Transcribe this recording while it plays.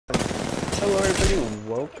Hello everybody,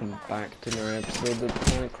 welcome back to another episode of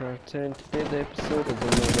Minecraft 10. Today's episode is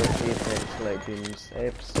another Apex Legends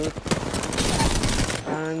episode.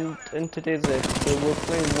 And in today's episode we're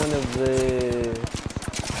playing one of the...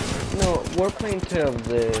 No, we're playing two of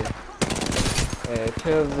the,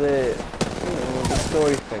 the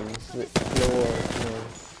story things.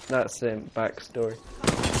 That's backstory.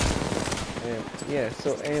 Yeah,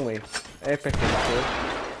 so anyway, epic intro.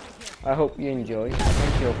 I hope you enjoy.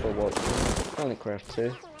 Thank you all for watching. Minecraft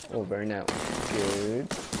 2, over now.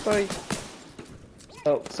 Goodbye.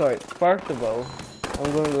 Oh, sorry. First of all,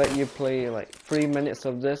 I'm going to let you play like 3 minutes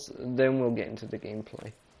of this, then we'll get into the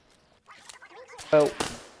gameplay. Well,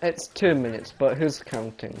 it's 2 minutes, but who's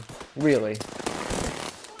counting? Really?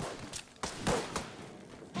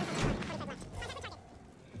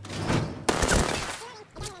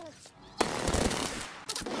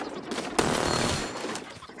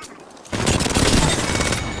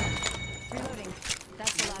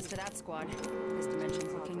 Squad. This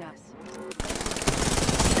dimension's looking up.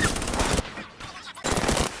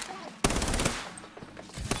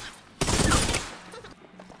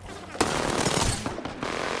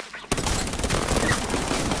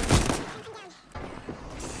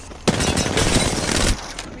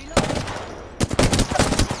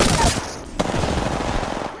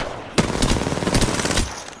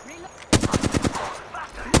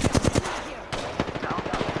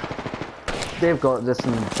 They've got this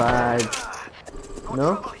in bad.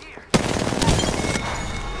 No?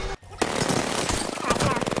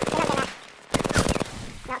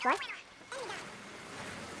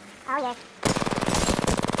 Oh yes.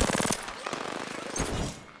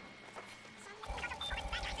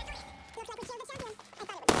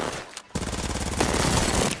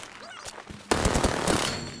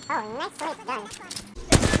 Oh, nicely done.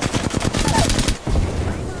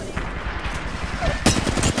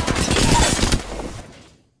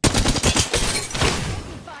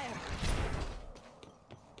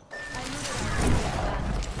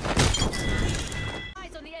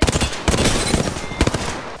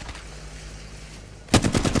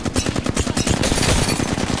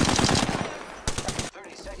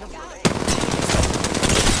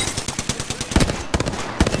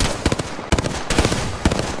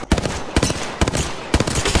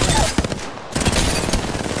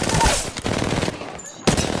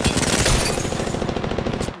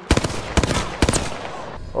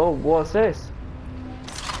 Oh, what's this?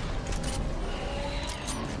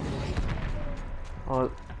 Oh.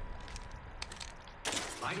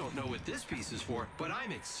 I don't know what this piece is for, but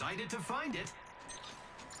I'm excited to find it.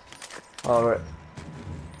 Alright.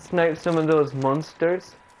 Snipe some of those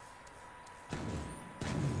monsters.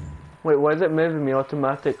 Wait, why is it moving me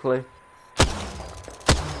automatically?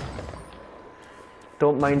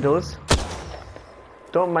 Don't mind those.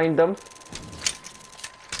 Don't mind them.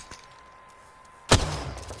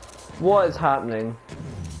 What is happening?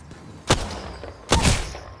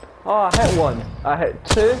 Oh, I hit one. I hit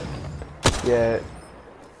two. Yeah.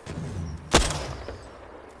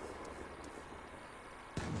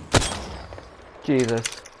 Jesus.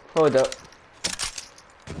 Hold up.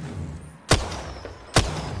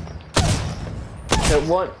 Hit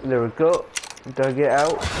one. There we go. Dug it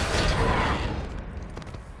out.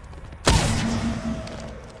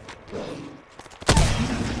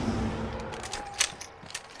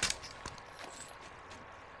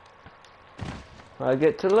 I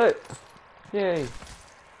get to loot. Yay.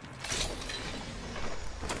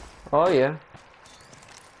 Oh yeah.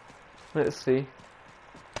 Let's see.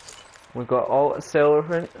 We got all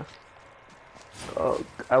accelerant. Oh,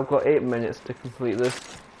 I've got 8 minutes to complete this.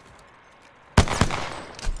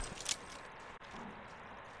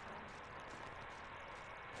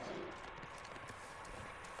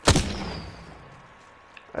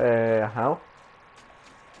 How?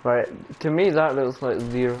 Right, to me that looks like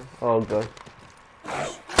 0. Oh god.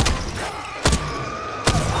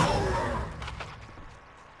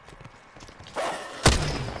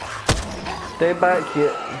 Stay back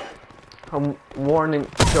here. I'm warning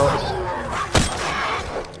shots.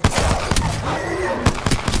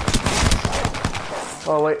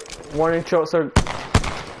 Oh wait, warning shots are...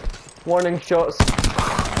 Warning shots.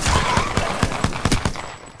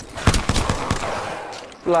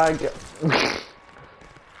 Flag.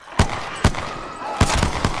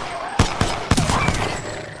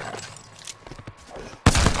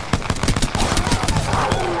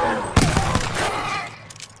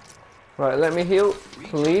 Right, let me heal,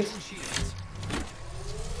 please.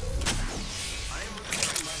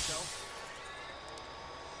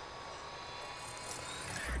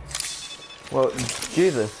 Well,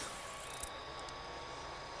 Jesus.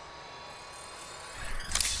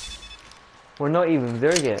 We're not even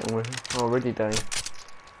there yet and we're already dying.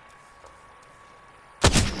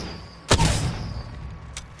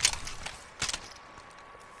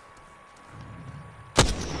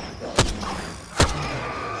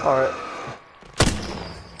 Alright.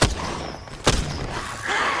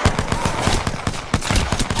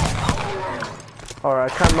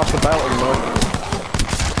 Alright, I can't muck about anymore.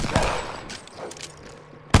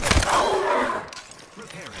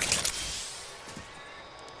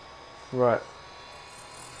 Right.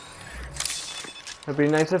 It'd be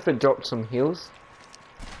nice if it dropped some heals.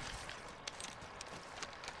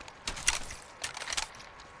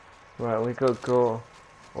 Right, we gotta go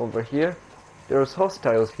over here. There's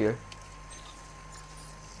hostiles here.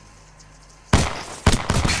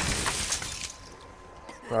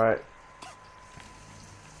 Right.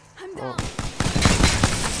 I'm down.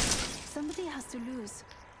 Somebody has to lose.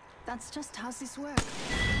 That's just how this works.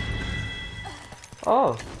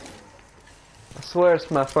 Oh. I swear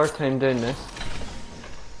it's my first time doing this.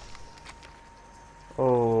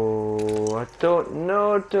 Oh, I don't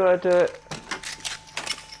know. Do I do it?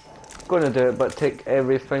 I'm gonna do it, but take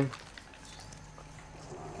everything.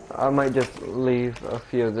 I might just leave a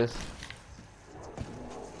few of this.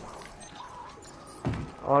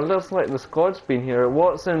 Oh, it looks like the squad's been here.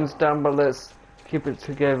 Watson's down, but let's keep it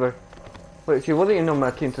together. Wait, she wasn't even on my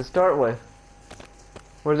team to start with.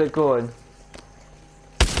 Where's it going?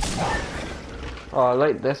 Oh, I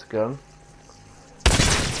like this gun.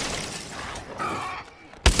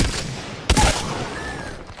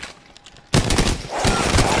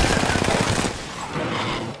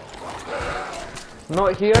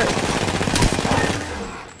 Not here.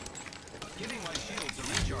 Giving my shields a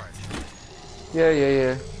recharge.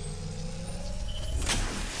 Yeah.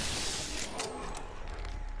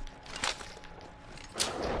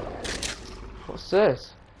 What's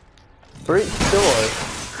this? Breach door.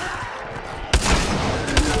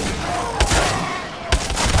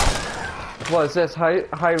 What is this?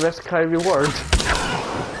 High risk, high reward.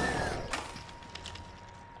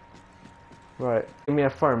 Right, give me a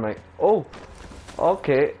thermite. Oh,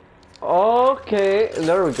 okay,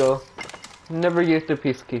 there we go. Never used a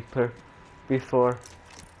peacekeeper before.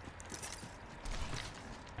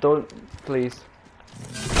 Don't, please.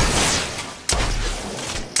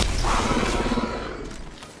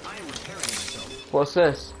 I am repairing myself. What's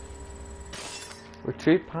this?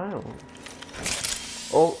 Retrieve panel.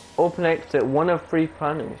 Oh, open exit, one of 3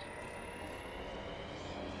 panels.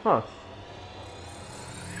 Huh.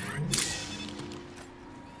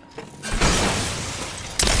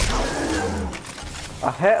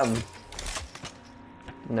 I hit him.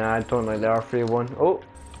 Nah, I don't like the R31. Oh.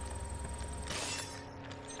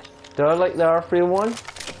 Do I like the R31?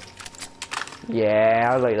 Yeah,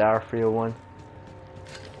 I like the R301.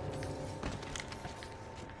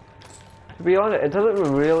 To be honest, it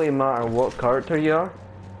doesn't really matter what character you are.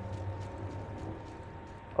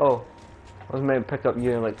 Oh, I was meant to pick up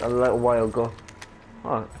you like a little while ago.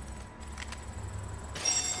 Oh.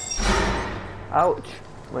 Ouch,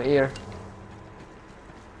 my ear.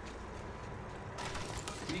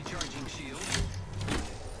 Recharging shield.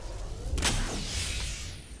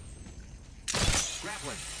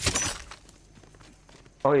 Grappling.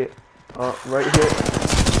 Oh yeah. Oh, right here.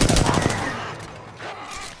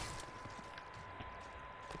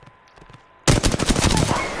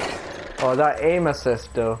 Oh, that aim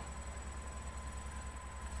assist though.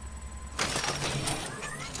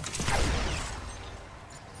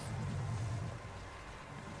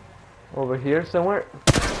 Over here somewhere.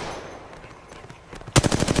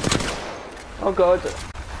 Oh god.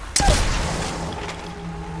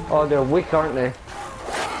 Oh, they're weak, aren't they?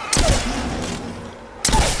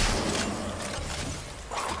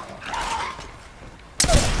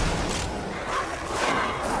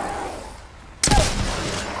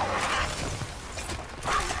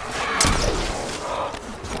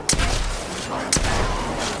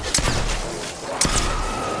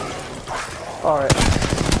 Alright.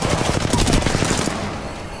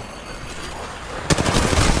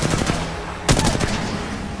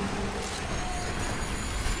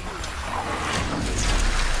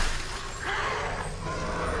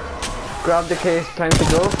 Grab the case, time to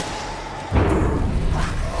go.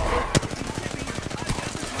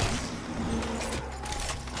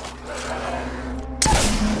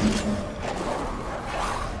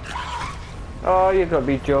 Oh, you gotta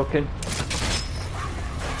be joking.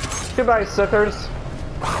 Goodbye, suckers.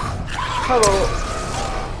 Hello.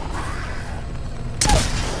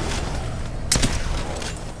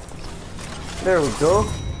 There we go.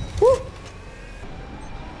 Woo.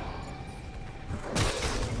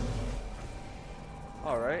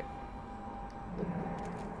 Alright.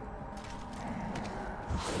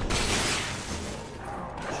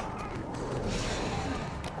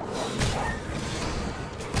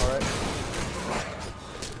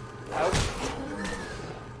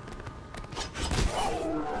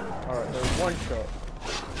 One shot.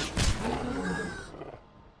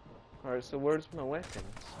 Alright, so where's my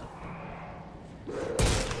weapons?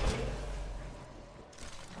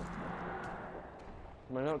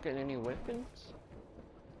 Am I not getting any weapons?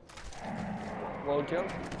 Wall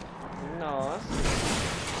jump? No.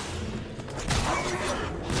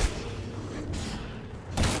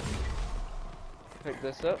 Pick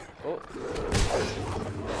this up. Oh.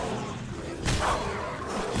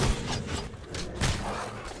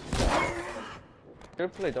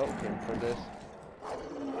 Should play Doctor for this.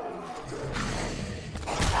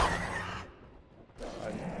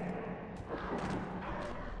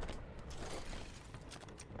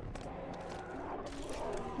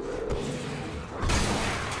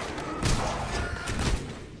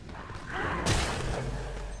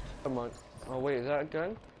 Come on. Oh wait, is that a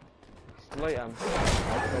gun? It's light ammo.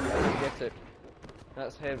 Okay, get it.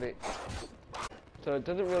 That's heavy. So it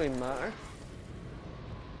doesn't really matter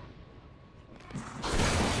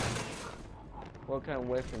what kind of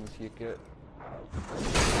weapons you get.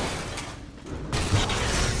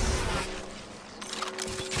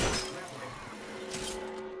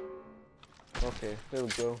 Okay, there we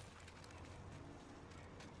go.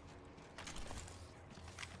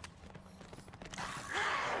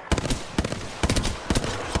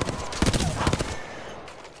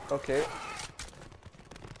 Okay.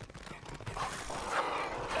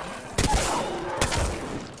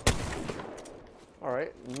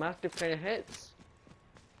 Alright, massive kind of hits.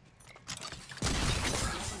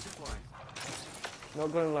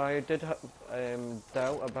 Not gonna lie, I did have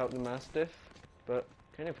doubt about the Mastiff, but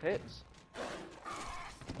kind of hits.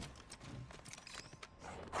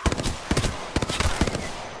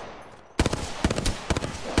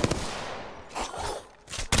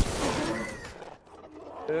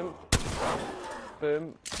 Boom.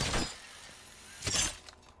 Boom. Is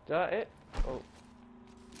that it? Oh.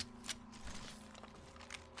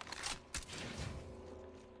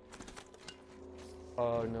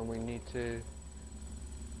 Oh no, we need to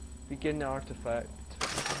begin the artifact.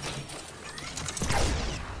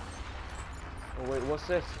 Oh wait, what's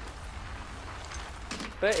this?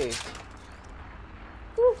 Betty.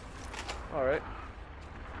 Woo. Alright.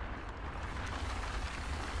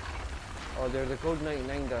 Oh, there's a code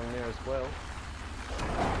 99 down there as well.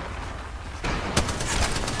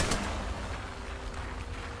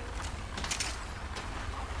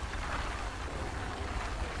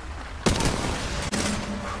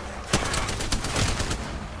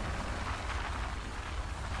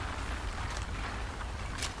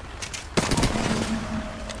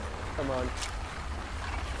 Come on.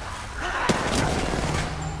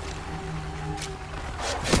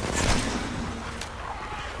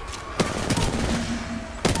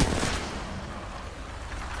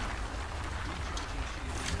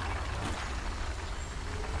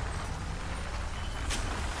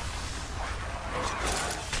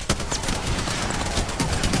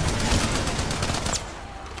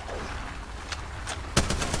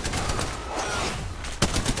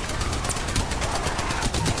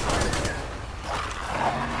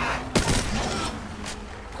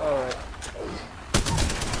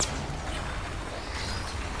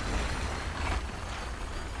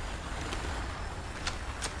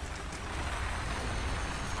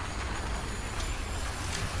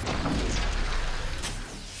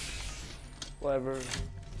 Whatever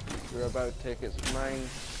you're about to take, it's mine.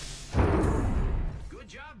 Good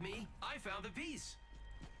job, me. I found the piece.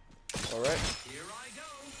 Alright. Here I go.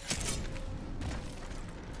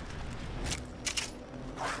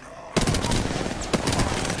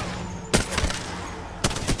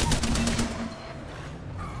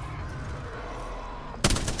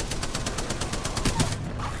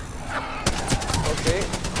 Okay.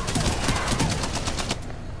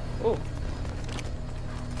 Oh.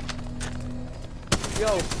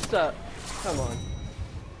 Yo, sup? Come on.